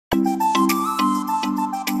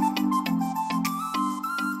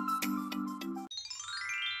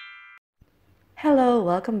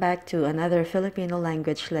welcome back to another Filipino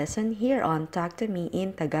language lesson here on Talk to Me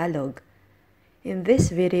in Tagalog. In this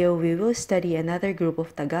video, we will study another group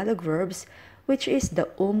of Tagalog verbs, which is the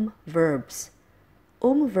verbs.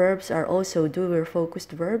 Verbs are also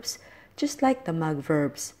doer-focused verbs, just like the mag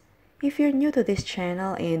verbs. If you're new to this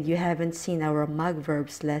channel and you haven't seen our mag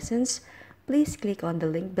verbs lessons, please click on the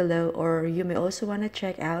link below, or you may also want to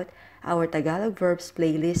check out our Tagalog verbs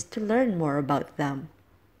playlist to learn more about them.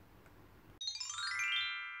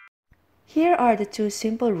 Here are the two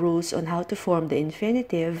simple rules on how to form the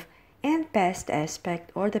infinitive and past aspect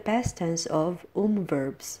or the past tense of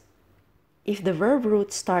verbs. If the verb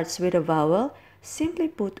root starts with a vowel, simply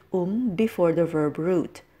put before the verb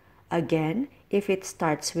root. Again, if it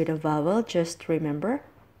starts with a vowel, just remember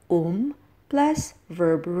plus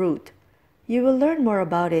verb root. You will learn more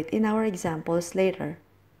about it in our examples later.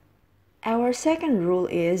 Our second rule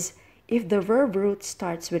is, if the verb root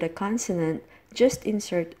starts with a consonant, just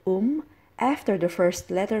insert after the first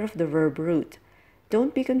letter of the verb root.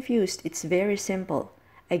 Don't be confused, it's very simple.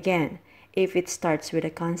 Again, if it starts with a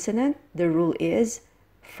consonant, the rule is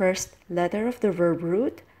first letter of the verb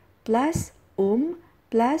root plus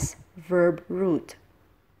plus verb root.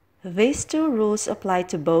 These two rules apply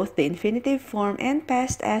to both the infinitive form and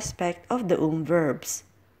past aspect of the verbs.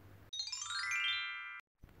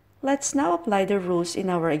 Let's now apply the rules in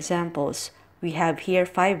our examples. We have here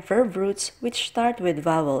 5 verb roots which start with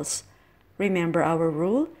vowels. Remember our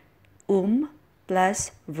rule,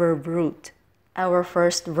 plus verb root. Our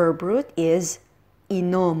first verb root is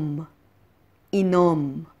inom,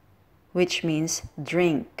 which means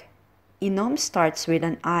drink. Inom starts with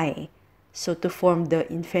an I, so to form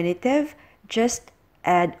the infinitive, just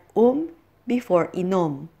add before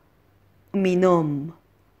inom. Uminom,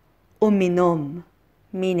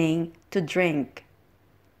 meaning to drink.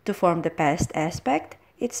 To form the past aspect,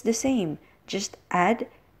 it's the same, just add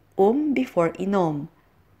before inom.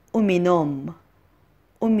 Uminom,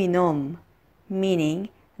 meaning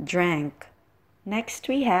drank. Next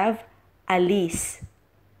we have alis,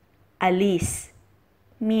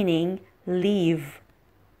 meaning leave.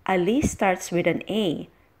 Alis starts with an A,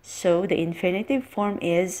 so the infinitive form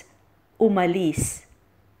is umalis,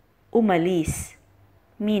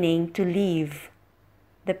 meaning to leave.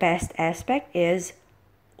 The past aspect is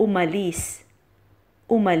umalis,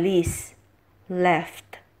 left.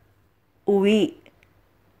 Uwi,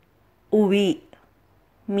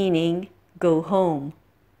 meaning go home.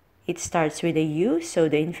 It starts with a U, so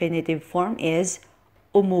the infinitive form is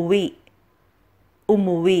umuwi,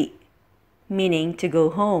 meaning to go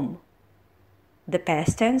home. The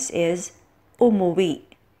past tense is umuwi,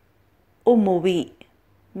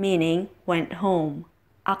 meaning went home.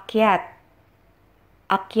 Akyat,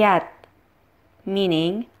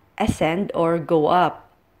 meaning ascend or go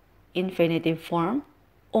up. Infinitive form,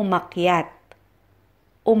 umakyat,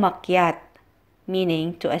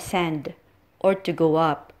 meaning to ascend or to go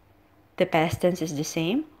up. The past tense is the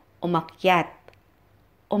same, umakyat,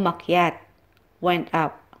 went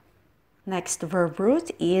up. Next verb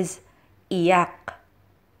root is iyak,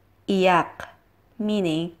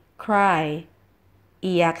 meaning cry.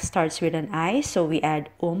 Iyak starts with an I, so we add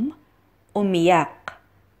umiyak,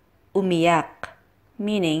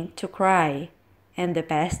 meaning to cry. And the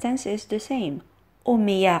past tense is the same,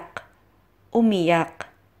 umiyak,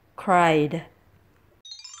 cried.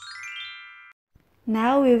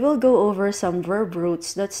 Now we will go over some verb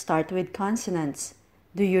roots that start with consonants.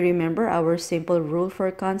 Do you remember our simple rule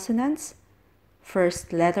for consonants?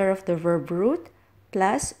 First letter of the verb root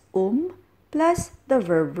plus plus the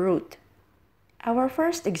verb root. Our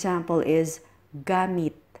first example is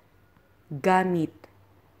gamit,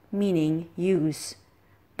 meaning use.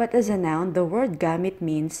 But as a noun, the word gamit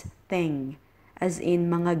means thing, as in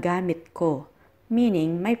mga gamit ko,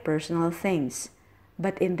 meaning my personal things.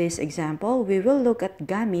 But in this example, we will look at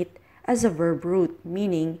gamit as a verb root,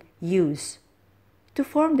 meaning use. To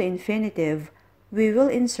form the infinitive, we will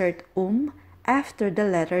insert after the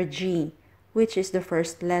letter G, which is the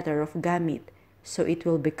first letter of gamit. So it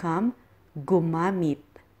will become gumamit,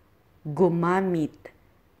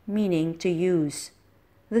 meaning to use.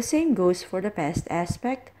 The same goes for the past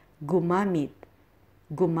aspect, gumamit,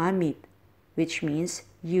 which means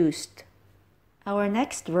used. Our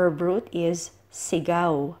next verb root is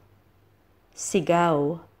sigaw,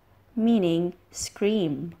 meaning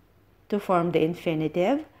scream. To form the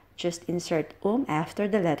infinitive, just insert after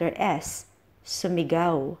the letter S,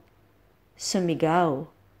 sumigaw,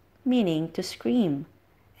 meaning to scream.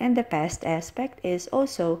 And the past aspect is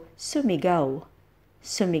also sumigaw,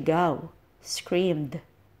 screamed.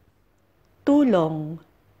 Tulong,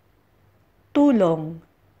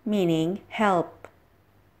 meaning help.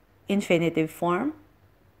 Infinitive form,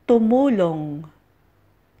 tumulong.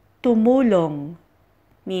 Tumulong,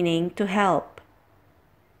 meaning to help.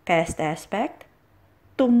 Past aspect,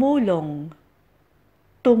 tumulong.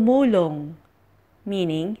 Tumulong,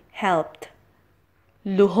 meaning helped.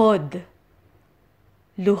 Luhod.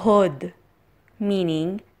 Luhod,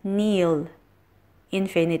 meaning kneel.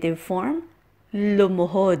 Infinitive form,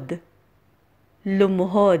 lumuhod.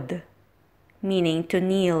 Lumuhod, meaning to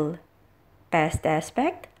kneel. Past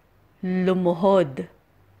aspect, lumuhod.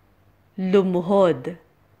 Lumuhod,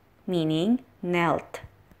 meaning knelt.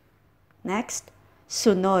 Next,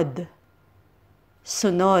 sunod.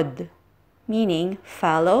 Sunod, meaning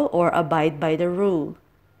follow or abide by the rule.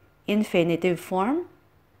 Infinitive form,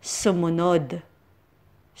 sumunod.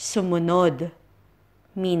 Sumunod,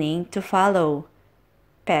 meaning to follow.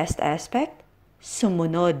 Past aspect,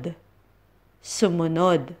 sumunod.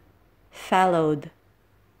 Sumunod, followed.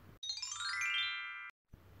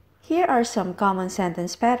 Here are some common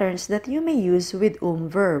sentence patterns that you may use with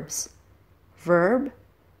verbs. Verb,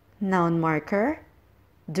 noun marker,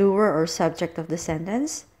 doer or subject of the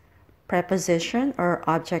sentence, preposition or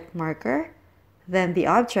object marker, then the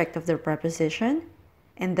object of the preposition,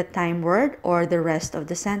 and the time word or the rest of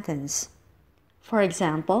the sentence. For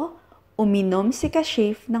example, uminom si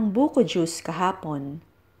Kashif ng buko juice kahapon.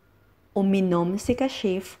 Uminom si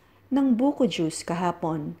Kashif ng buko juice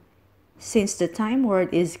kahapon. Since the time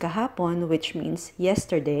word is kahapon, which means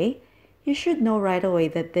yesterday, you should know right away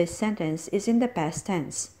that this sentence is in the past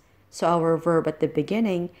tense. So our verb at the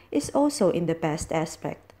beginning is also in the past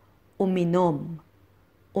aspect. Uminom.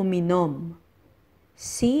 Uminom.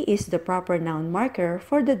 Si is the proper noun marker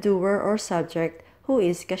for the doer or subject who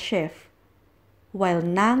is Kashif, while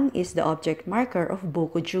nang is the object marker of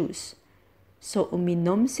buko juice. So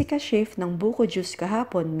uminom si Kashif ng buko juice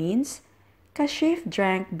kahapon means Kashif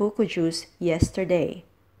drank buko juice yesterday.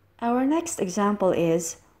 Our next example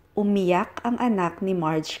is, umiyak ang anak ni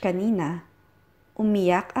Marge kanina.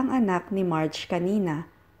 Umiyak ang anak ni Marge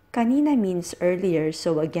kanina. Kanina means earlier,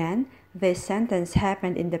 so again, this sentence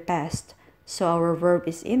happened in the past, so our verb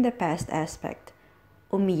is in the past aspect.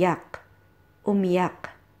 Umiyak.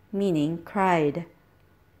 Umiyak, meaning cried.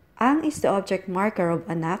 Ang is the object marker of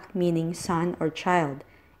anak, meaning son or child,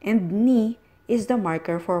 and ni is the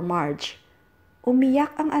marker for Marge. Umiyak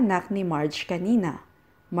ang anak ni Marge kanina.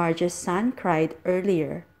 Marge's son cried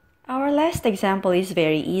earlier. Our last example is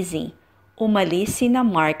very easy. Umalis sina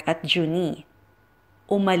Mark at Junie.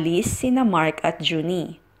 Umalis sina Mark at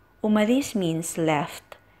Junie. Umalis means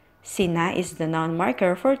left. Sina is the noun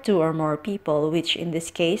marker for two or more people, which in this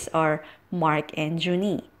case are Mark and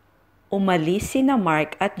Junie. Umalis sina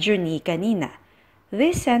Mark at Junie kanina.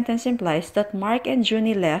 This sentence implies that Mark and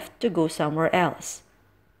Junie left to go somewhere else.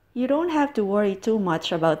 You don't have to worry too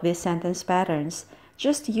much about these sentence patterns.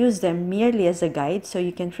 Just use them merely as a guide so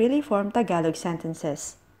you can freely form Tagalog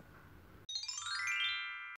sentences.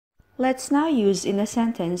 Let's now use in a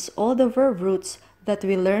sentence all the verb roots that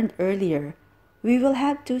we learned earlier. We will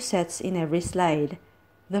have two sets in every slide.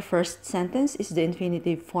 The first sentence is the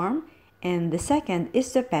infinitive form and the second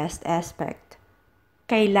is the past aspect.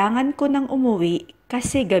 Kailangan ko nang umuwi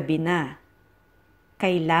kasi gabi na.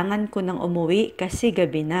 Kailangan ko nang umuwi kasi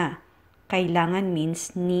gabi na. Kailangan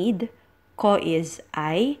means need. Ko is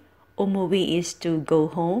I. Umuwi is to go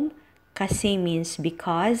home. Kasi means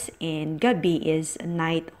because. And gabi is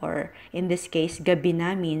night, or in this case, gabi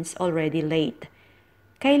na means already late.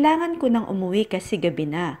 Kailangan ko nang umuwi kasi gabi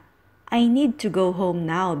na. I need to go home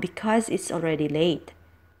now because it's already late.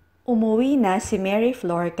 Umuwi na si Mary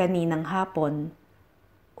Flor kaninang hapon.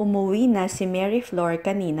 Umuwi na si Mary Flor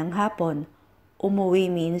kaninang hapon. Umuwi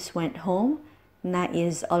means went home, na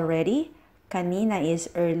is already, kanina is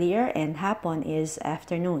earlier, and hapon is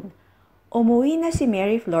afternoon. Umuwi na si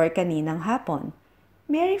Mary Flor kaninang hapon.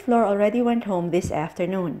 Mary Flor already went home this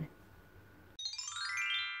afternoon.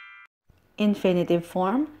 Infinitive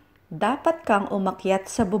form, dapat kang umakyat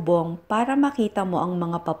sa bubong para makita mo ang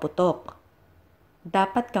mga paputok.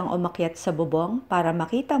 Dapat kang umakyat sa bubong para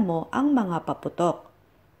makita mo ang mga paputok.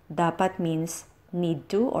 Dapat means need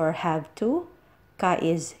to or have to. Ka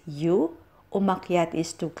is you. Umakyat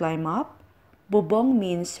is to climb up. Bubong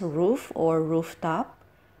means roof or rooftop.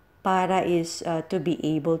 Para is to be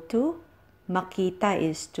able to. Makita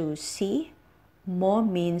is to see. Mo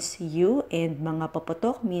means you, and mga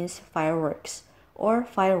paputok means fireworks or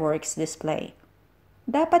fireworks display.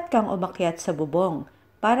 Dapat kang umakyat sa bubong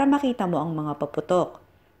para makita mo ang mga paputok.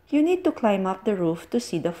 You need to climb up the roof to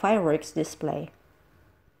see the fireworks display.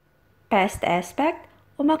 Past aspect,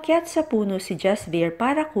 umakyat sa puno si Jasvier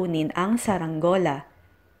para kunin ang saranggola.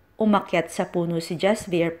 Umakyat sa puno si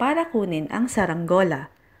Jasvier para kunin ang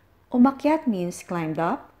saranggola. Umakyat means climbed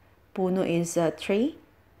up. Puno is a tree.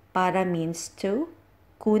 Para means to.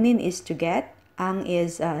 Kunin is to get. Ang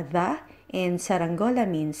is the. And saranggola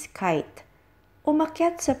means kite.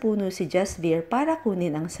 Umakyat sa puno si Jasvir para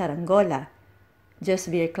kunin ang saranggola.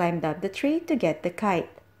 Jasvir climbed up the tree to get the kite.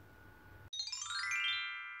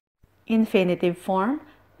 Infinitive form,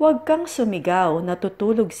 huwag kang sumigaw,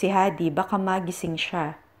 natutulog si Hadi, baka magising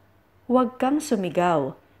siya. Huwag kang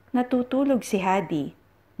sumigaw, natutulog si Hadi,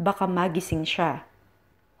 baka magising siya.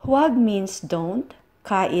 Huwag means don't,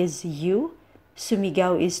 ka is you,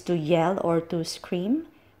 sumigaw is to yell or to scream,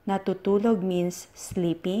 natutulog means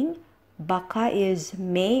sleeping, baka is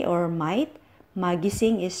may or might,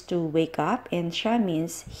 magising is to wake up, and siya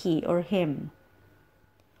means he or him.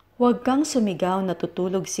 Huwag kang sumigaw,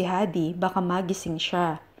 natutulog si Hadi, baka magising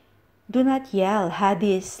siya. Do not yell,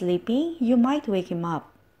 Hadi is sleeping, you might wake him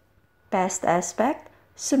up. Past aspect,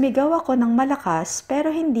 sumigaw ako ng malakas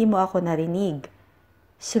pero hindi mo ako narinig.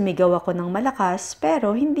 Sumigaw ako ng malakas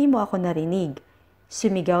pero hindi mo ako narinig.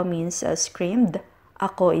 Sumigaw means screamed,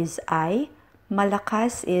 ako is I,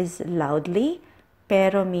 malakas is loudly,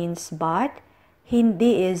 pero means but,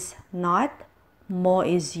 hindi is not, mo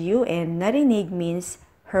is you, and narinig means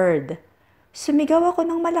heard. Sumigaw ako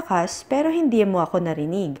ng malakas pero hindi mo ako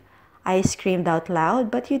narinig. I screamed out loud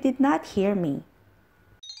but you did not hear me.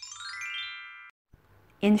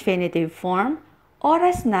 Infinitive form,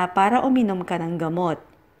 oras na para uminom ka ng gamot.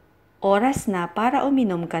 Oras na para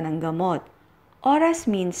uminom ka ng gamot. Oras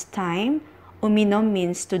means time, uminom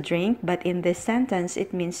means to drink, but in this sentence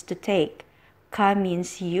it means to take. Ka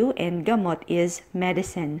means you and gamot is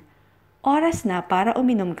medicine. Oras na para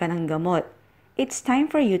uminom ka ng gamot. It's time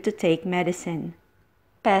for you to take medicine.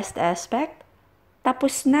 Past aspect,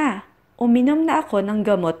 tapos na. Uminom na ako ng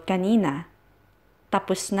gamot kanina.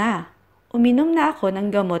 Tapos na. Uminom na ako ng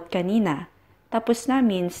gamot kanina. Tapos na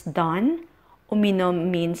means done.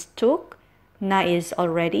 Uminom means took. Na is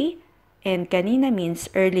already. And kanina means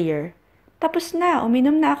earlier. Tapos na.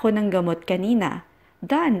 Uminom na ako ng gamot kanina.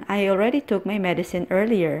 Done. I already took my medicine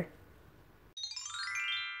earlier.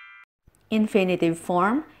 Infinitive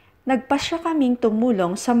form, nagpasya kaming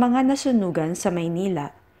tumulong sa mga nasunugan sa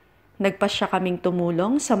Maynila. Nagpasya kaming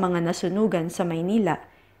tumulong sa mga nasunugan sa Maynila.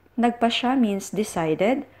 Nagpasya means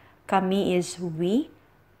decided. Kami is we.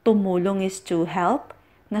 Tumulong is to help.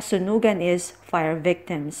 Nasunugan is fire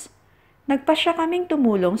victims. Nagpasya kaming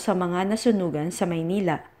tumulong sa mga nasunugan sa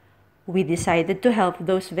Maynila. We decided to help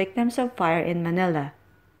those victims of fire in Manila.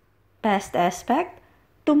 Past aspect,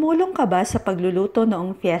 tumulong ka ba sa pagluluto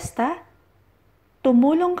noong fiesta?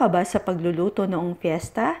 Tumulong ka ba sa pagluluto noong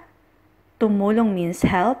fiesta? Tumulong means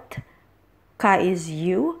helped. Ka is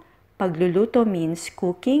you. Pagluluto means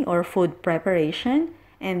cooking or food preparation.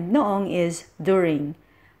 And noong is during.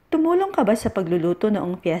 Tumulong ka ba sa pagluluto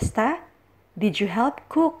noong fiesta? Did you help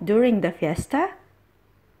cook during the fiesta?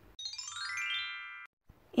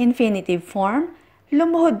 Infinitive form,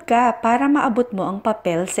 lumuhod ka para maabot mo ang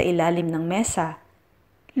papel sa ilalim ng mesa.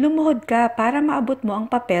 Lumuhod ka para maabot mo ang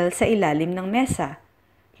papel sa ilalim ng mesa.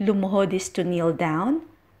 Lumuhod is to kneel down.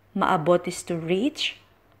 Maabot is to reach.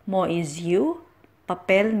 Mo is you.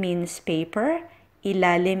 Papel means paper.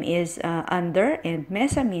 Ilalim is under. And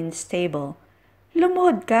mesa means table.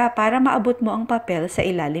 Lumuhod ka para maabot mo ang papel sa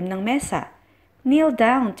ilalim ng mesa. Kneel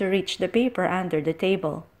down to reach the paper under the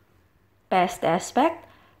table. Past aspect,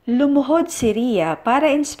 lumuhod si Ria para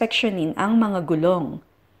inspeksyonin ang mga gulong.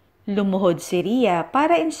 Lumuhod si Ria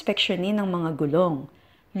para inspeksyonin ang mga gulong.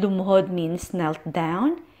 Lumuhod means knelt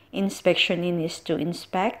down, inspeksyonin is to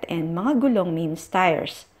inspect, and mga gulong means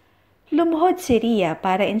tires. Lumuhod si Ria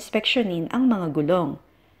para inspeksyonin ang mga gulong.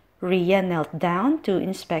 Ria knelt down to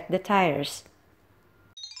inspect the tires.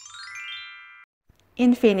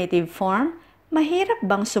 Infinitive form, mahirap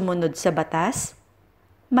bang sumunod sa batas?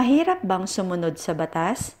 Mahirap bang sumunod sa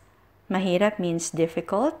batas? Mahirap means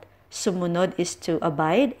difficult. Sumunod is to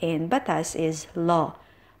abide and batas is law.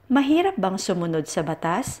 Mahirap bang sumunod sa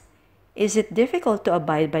batas? Is it difficult to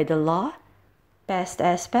abide by the law? Past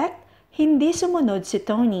aspect, hindi sumunod si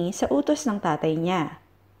Tony sa utos ng tatay niya.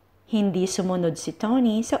 Hindi sumunod si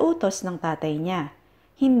Tony sa utos ng tatay niya.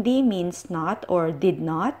 Hindi means not or did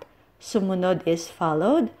not. Sumunod is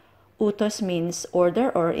followed. Utos means order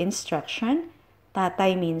or instruction.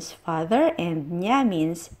 Tatay means father and niya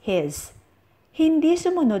means his. Hindi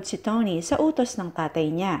sumunod si Tony sa utos ng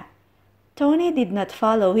tatay niya. Tony did not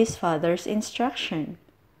follow his father's instruction.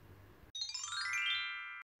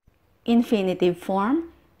 Infinitive form,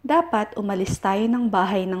 dapat umalis tayo ng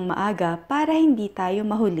bahay ng maaga para hindi tayo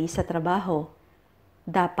mahuli sa trabaho.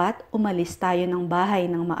 Dapat umalis tayo ng bahay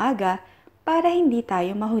ng maaga para hindi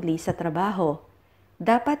tayo mahuli sa trabaho.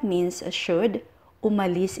 Dapat means should.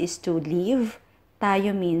 Umalis is to leave.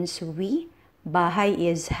 Tayo means we. Bahay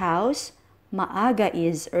is house. Maaga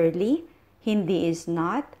is early. Hindi is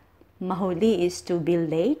not. Mahuli is to be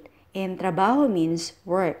late. And trabaho means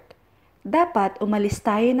work. Dapat umalis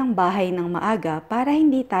tayo ng bahay ng maaga para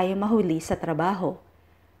hindi tayo mahuli sa trabaho.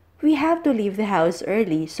 We have to leave the house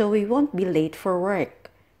early so we won't be late for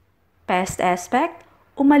work. Past aspect,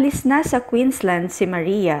 umalis na sa Queensland si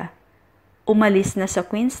Maria. Umalis na sa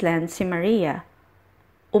Queensland si Maria.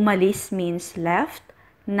 Umalis means left,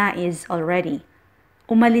 na is already.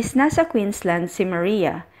 Umalis na sa Queensland si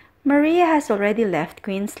Maria. Maria has already left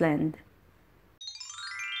Queensland.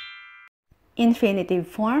 Infinitive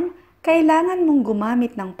form, kailangan mong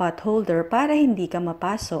gumamit ng potholder para hindi ka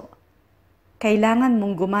mapasok. Kailangan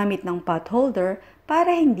mong gumamit ng potholder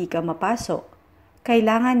para hindi ka mapasok.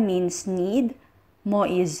 Kailangan means need, mo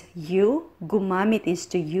is you, gumamit is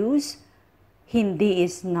to use, hindi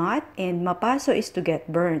is not, and mapaso is to get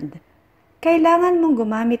burned. Kailangan mong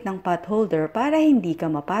gumamit ng potholder para hindi ka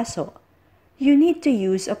mapasok. You need to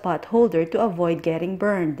use a potholder to avoid getting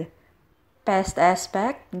burned. Past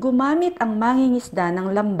aspect, gumamit ang mangingisda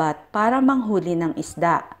ng lambat para manghuli ng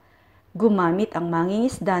isda. Gumamit ang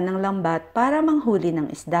mangingisda ng lambat para manghuli ng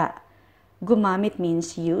isda. Gumamit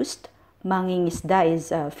means used. Mangingisda is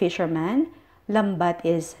fisherman. Lambat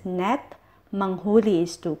is net. Manghuli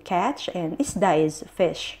is to catch and isda is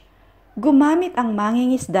fish. Gumamit ang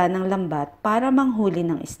mangingisda ng lambat para manghuli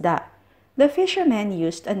ng isda. The fisherman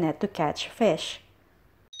used a net to catch fish.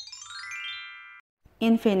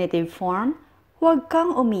 Infinitive form, huwag kang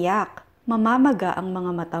umiyak, mamamaga ang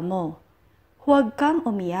mga mata mo. Huwag kang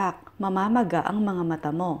umiyak, mamamaga ang mga mata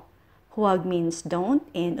mo. Huwag means don't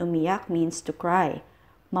and umiyak means to cry.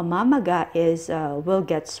 Mamamaga is will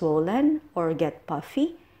get swollen or get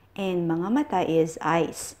puffy and mga mata is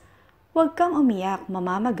eyes. Huwag kang umiyak,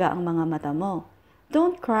 mamamaga ang mga mata mo.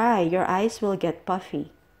 Don't cry, your eyes will get puffy.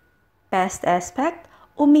 Past aspect,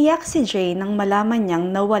 umiyak si Jay nang malaman niyang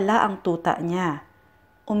nawala ang tuta niya.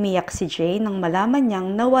 Umiyak si Jay nang malaman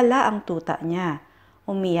niyang nawala ang tuta niya.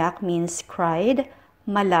 Umiyak means cried,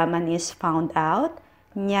 malaman is found out,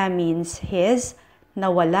 niya means his,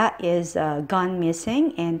 nawala is gone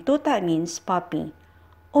missing, and tuta means puppy.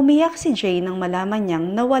 Umiyak si Jay nang malaman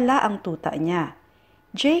niyang nawala ang tuta niya.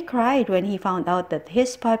 Jay cried when he found out that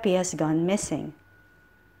his puppy has gone missing.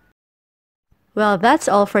 Well, that's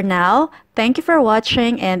all for now. Thank you for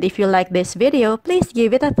watching, and if you like this video, please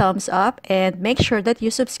give it a thumbs up and make sure that you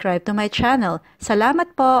subscribe to my channel.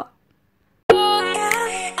 Salamat po!